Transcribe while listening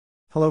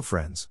Hello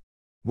friends.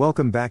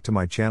 Welcome back to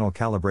my channel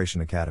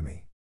Calibration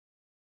Academy.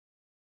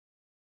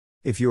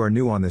 If you are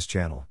new on this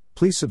channel,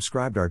 please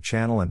subscribe to our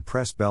channel and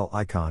press bell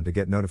icon to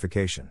get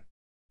notification.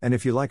 And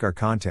if you like our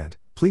content,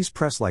 please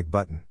press like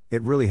button,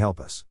 it really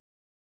help us.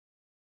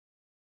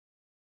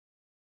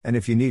 And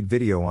if you need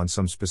video on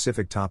some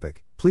specific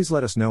topic, please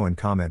let us know in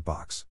comment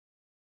box.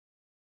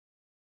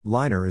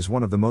 Liner is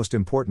one of the most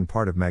important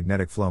part of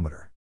magnetic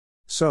flowmeter.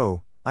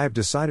 So, I have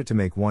decided to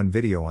make one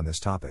video on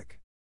this topic.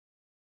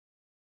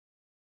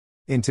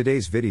 In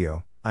today's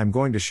video, I'm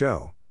going to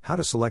show how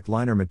to select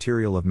liner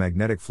material of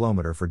magnetic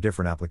flowmeter for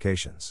different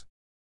applications.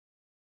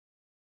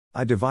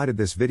 I divided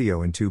this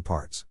video in two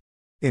parts.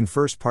 In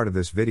first part of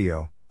this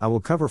video, I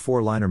will cover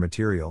 4 liner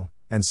material,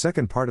 and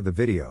second part of the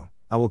video,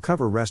 I will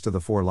cover rest of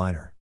the 4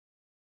 liner.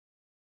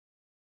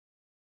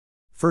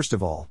 First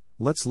of all,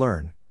 let's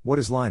learn, what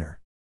is liner?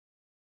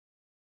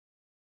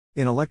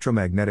 In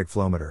electromagnetic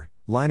flowmeter,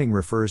 lining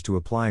refers to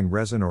applying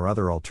resin or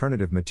other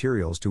alternative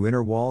materials to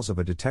inner walls of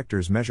a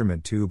detector's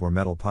measurement tube or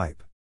metal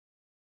pipe.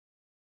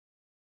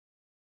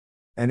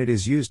 And it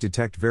is used to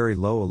detect very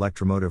low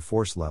electromotive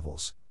force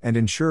levels, and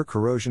ensure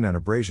corrosion and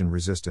abrasion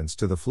resistance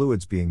to the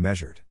fluids being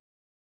measured.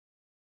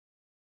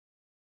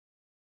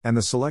 And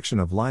the selection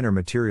of liner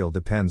material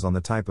depends on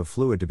the type of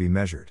fluid to be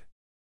measured.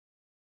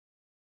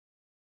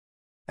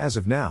 As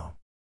of now,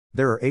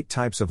 there are 8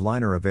 types of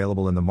liner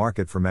available in the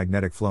market for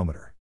magnetic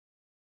flowmeter.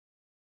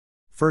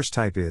 First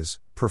type is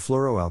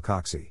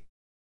Perfluoroalkoxy.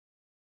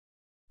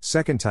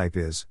 Second type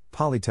is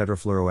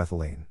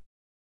Polytetraflouroethylene.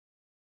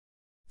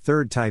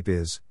 Third type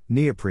is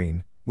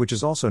Neoprene, which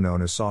is also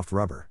known as soft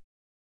rubber.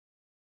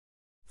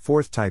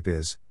 Fourth type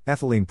is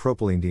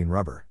Ethylenepropylenediene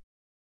rubber.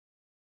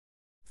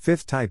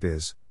 Fifth type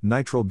is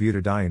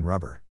nitrobutadiene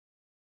rubber.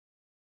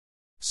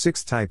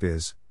 Sixth type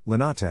is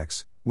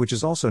Linotex, which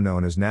is also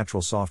known as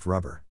natural soft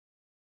rubber.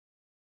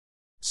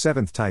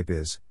 Seventh type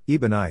is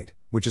ebonite,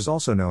 which is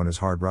also known as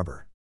hard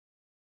rubber.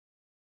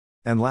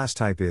 And last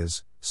type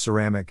is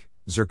ceramic,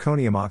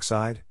 zirconium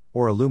oxide,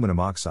 or aluminum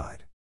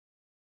oxide.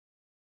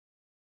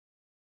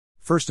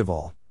 First of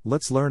all,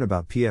 let's learn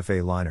about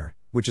PFA liner,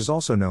 which is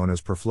also known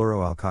as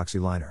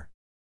perfluoroalkoxy liner.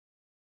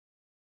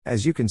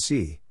 As you can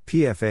see,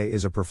 PFA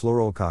is a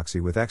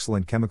perfluoroalkoxy with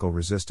excellent chemical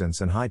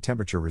resistance and high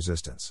temperature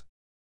resistance.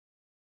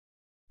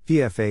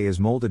 PFA is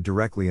molded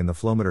directly in the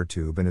flowmeter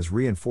tube and is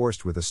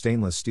reinforced with a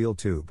stainless steel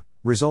tube,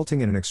 resulting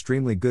in an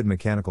extremely good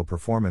mechanical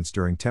performance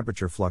during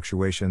temperature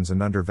fluctuations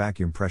and under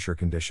vacuum pressure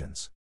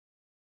conditions.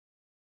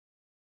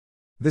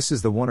 This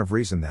is the one of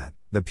reason that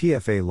the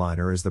PFA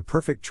liner is the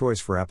perfect choice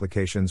for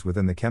applications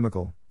within the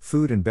chemical,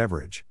 food and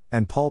beverage,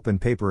 and pulp and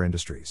paper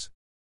industries.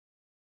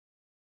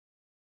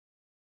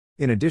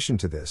 In addition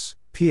to this,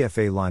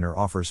 PFA liner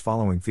offers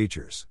following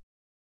features.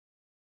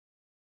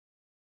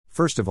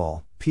 First of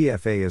all,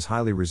 PFA is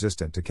highly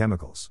resistant to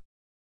chemicals.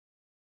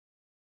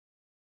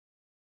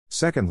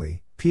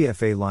 Secondly,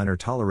 PFA liner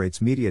tolerates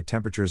immediate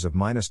temperatures of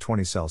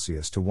 -20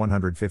 Celsius to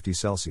 150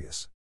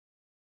 Celsius.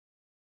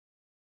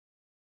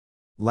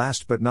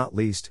 Last but not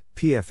least,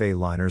 PFA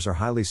liners are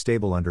highly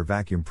stable under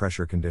vacuum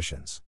pressure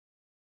conditions.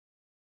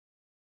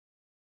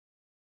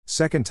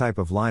 Second type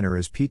of liner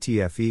is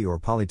PTFE or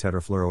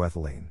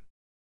polytetraflouroethylene.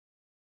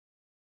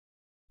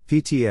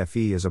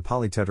 PTFE is a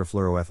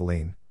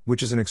polytetraflouroethylene,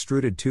 which is an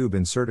extruded tube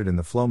inserted in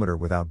the flowmeter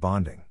without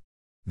bonding.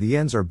 The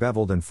ends are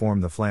beveled and form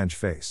the flange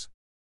face.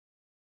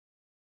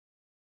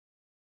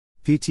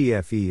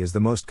 PTFE is the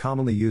most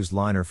commonly used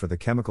liner for the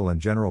chemical and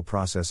general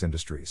process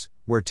industries,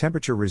 where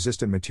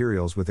temperature-resistant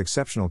materials with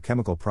exceptional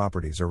chemical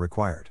properties are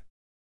required.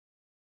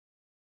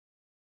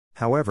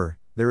 However,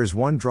 there is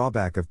one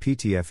drawback of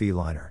PTFE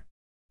liner,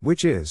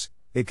 which is,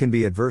 it can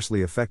be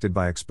adversely affected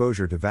by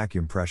exposure to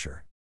vacuum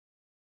pressure.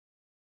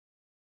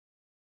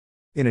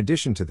 In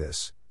addition to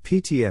this,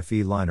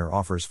 PTFE liner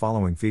offers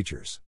following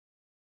features.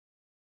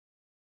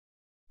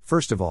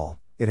 First of all,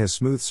 it has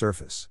smooth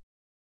surface.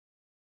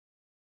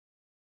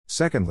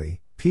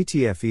 Secondly,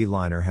 PTFE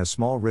liner has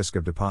small risk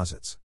of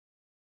deposits.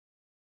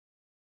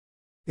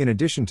 In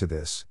addition to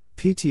this,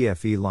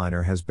 PTFE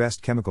liner has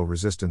best chemical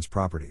resistance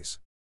properties.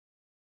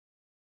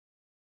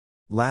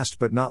 Last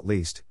but not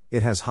least,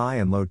 it has high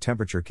and low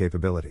temperature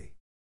capability.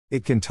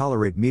 It can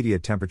tolerate media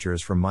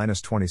temperatures from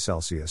 -20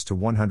 Celsius to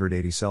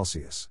 180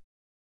 Celsius.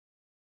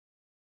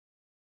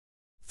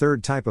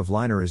 Third type of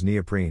liner is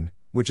neoprene,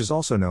 which is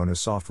also known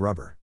as soft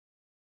rubber.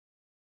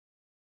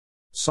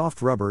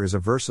 Soft rubber is a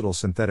versatile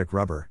synthetic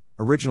rubber,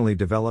 originally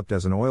developed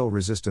as an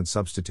oil-resistant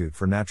substitute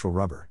for natural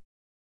rubber.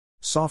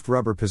 Soft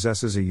rubber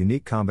possesses a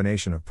unique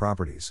combination of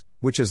properties,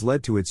 which has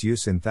led to its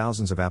use in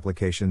thousands of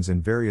applications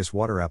in various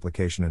water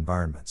application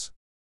environments.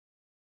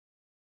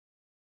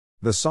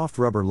 The soft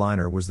rubber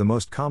liner was the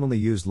most commonly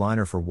used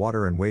liner for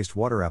water and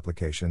wastewater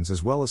applications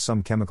as well as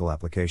some chemical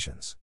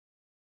applications.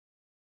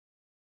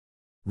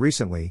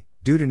 Recently,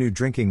 due to new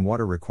drinking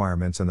water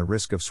requirements and the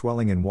risk of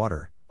swelling in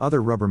water,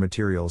 other rubber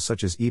materials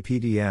such as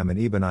EPDM and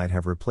ebonite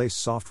have replaced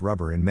soft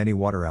rubber in many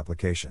water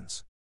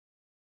applications.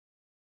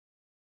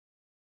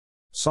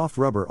 Soft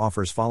rubber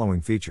offers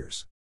following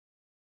features.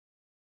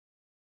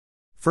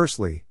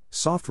 Firstly,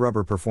 soft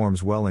rubber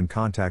performs well in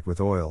contact with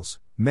oils,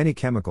 many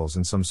chemicals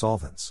and some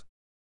solvents.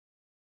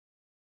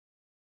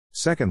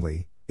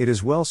 Secondly, it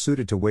is well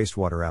suited to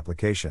wastewater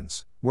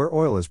applications, where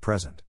oil is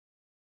present.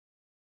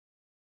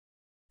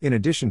 In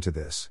addition to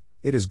this,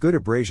 it has good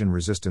abrasion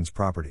resistance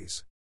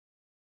properties.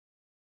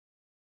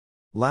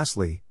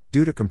 Lastly,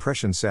 due to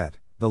compression set,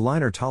 the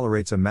liner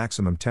tolerates a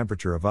maximum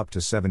temperature of up to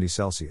 70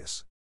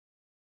 Celsius.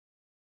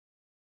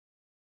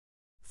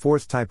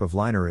 Fourth type of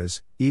liner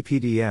is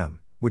EPDM,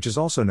 which is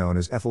also known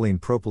as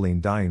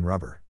ethylenepropylenediene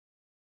rubber.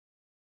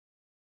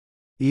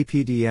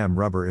 EPDM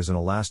rubber is an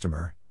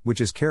elastomer,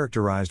 which is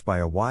characterized by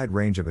a wide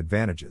range of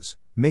advantages,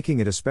 making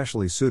it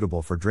especially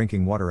suitable for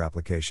drinking water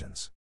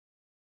applications.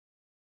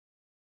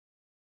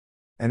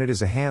 And it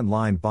is a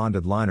hand-lined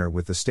bonded liner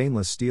with the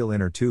stainless steel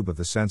inner tube of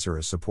the sensor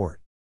as support.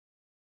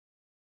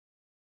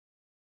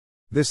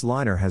 This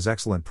liner has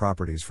excellent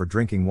properties for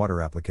drinking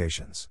water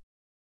applications.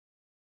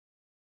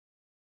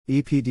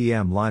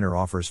 EPDM liner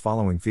offers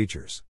following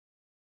features.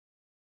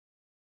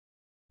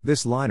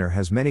 This liner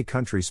has many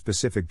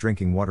country-specific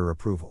drinking water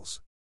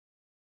approvals.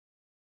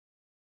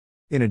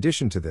 In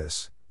addition to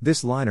this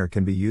liner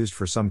can be used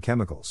for some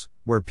chemicals,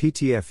 where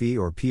PTFE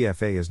or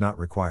PFA is not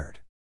required.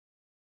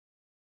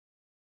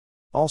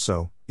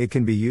 Also, it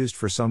can be used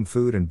for some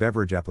food and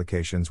beverage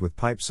applications with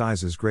pipe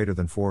sizes greater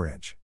than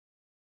 4-inch.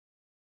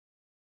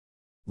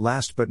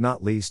 Last but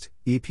not least,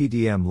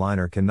 EPDM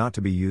liner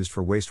cannot be used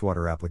for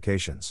wastewater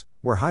applications,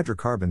 where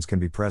hydrocarbons can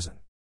be present.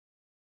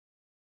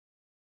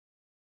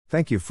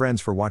 Thank you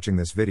friends for watching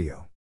this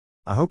video.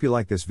 I hope you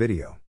like this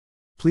video.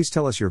 Please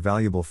tell us your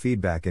valuable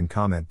feedback in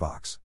comment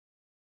box.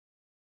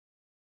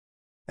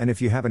 And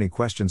if you have any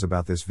questions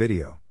about this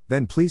video,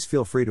 then please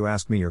feel free to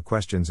ask me your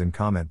questions in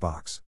comment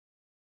box.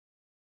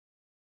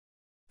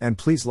 And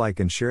please like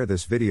and share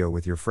this video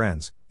with your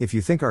friends, if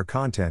you think our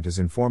content is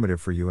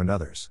informative for you and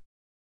others.